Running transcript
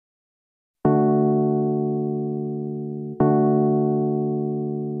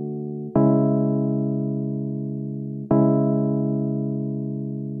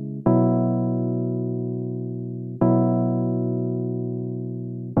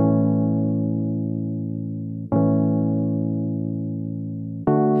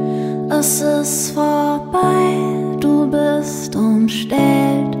Es ist vorbei, du bist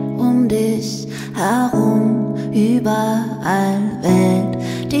umstellt, um dich herum überall Welt,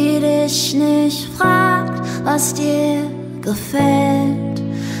 die dich nicht fragt, was dir gefällt,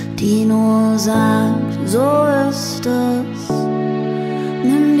 die nur sagt, so ist es.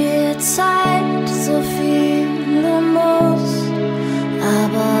 Nimm dir Zeit, so viel du musst,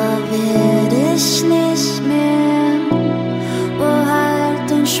 aber wehr dich nicht mehr. Behalt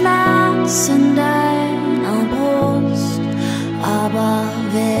den Schmerz in deiner Brust, aber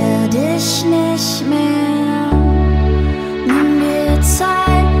wehr dich nicht mehr. Nimm dir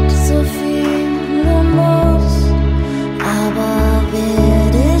Zeit, so viel du musst, aber wehr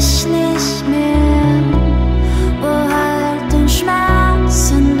dich nicht mehr. Behalt den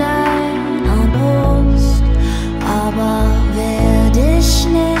Schmerz in deiner Brust, aber wehr dich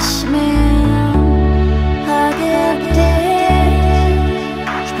nicht mehr. Vergib dich,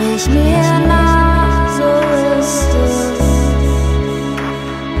 sprich mir nach, so ist es.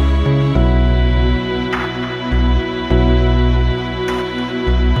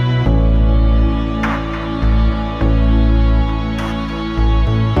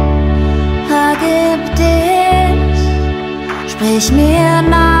 Vergib dich, sprich mir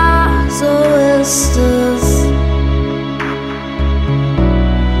nach, so ist es.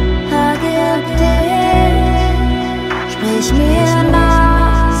 Vergib dich, sprich mir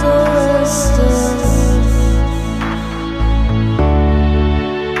nach, so ist es.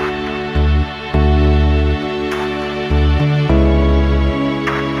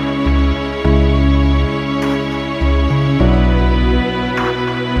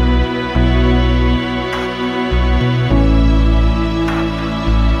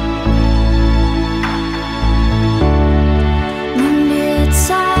 Nimm dir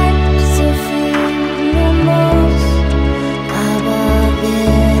Zeit, so viel du musst, aber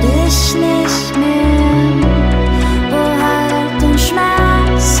wehr dich nicht mehr. Behalt den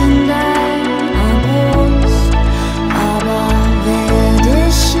Schmerz in deiner Brust, aber wehr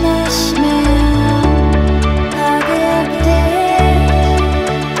dich nicht mehr. Vergib dich,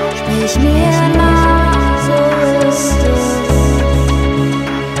 sprich mir nach, so ist es.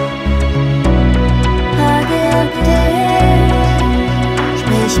 Vergib dich,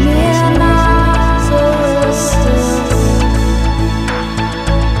 sprich mir nach, so ist es.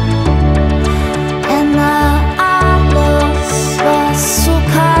 Ändere alles, was du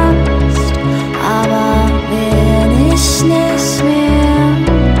kannst, aber wehr dich nicht mehr.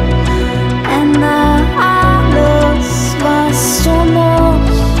 Ändere alles, was du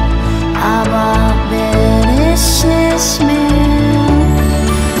musst, aber wehr dich nicht mehr.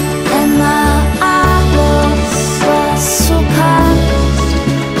 Ändere alles, was du kannst,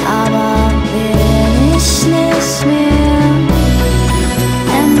 aber wehr dich nicht mehr.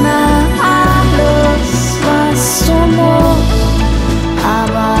 Ändere alles, was du musst,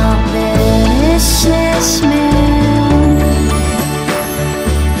 aber wehr dich nicht mehr.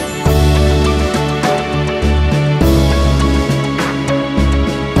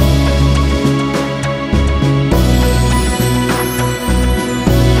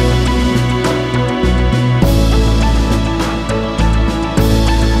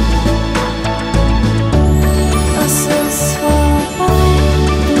 Es ist vorbei,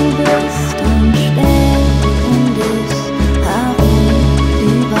 du bist umstellt, um dich herum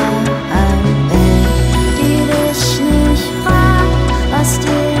überall Welt, die dich nicht fragt, was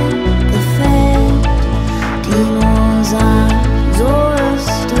dir gefällt, die nur sagt, so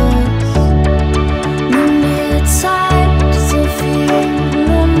ist es. Nimm dir Zeit, so viel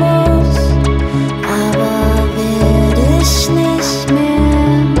du musst, aber wehr dich nicht mehr.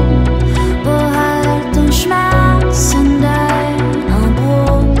 Behalt den Schmerz in deiner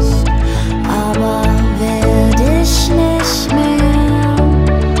Brust, aber wehr dich nicht mehr.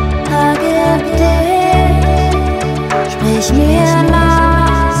 Vergib dich, sprich mir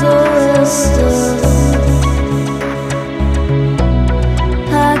nach, so ist es.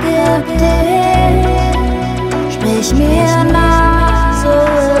 Vergib dich, sprich mir nach, so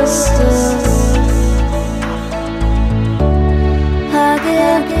ist es.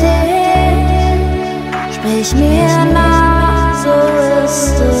 Vergib dich, sprich mir nach, so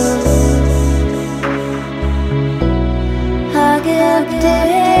ist es. Vergib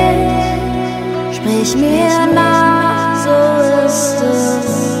dich, sprich mir nach, so ist es.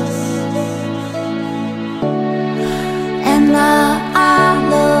 Ändere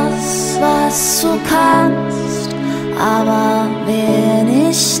alles, was du kannst, aber wehr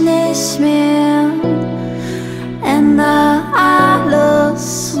dich nicht mehr. Ändere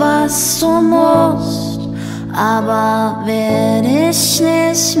alles, was du musst, aber wehr dich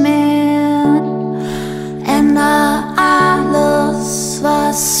nicht mehr. Änder alles,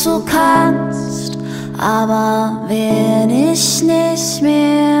 was du kannst, aber wer dich nicht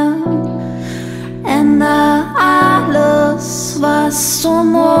mehr. Änder alles, was du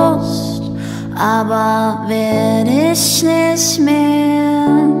musst, aber wer dich nicht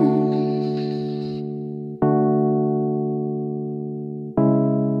mehr.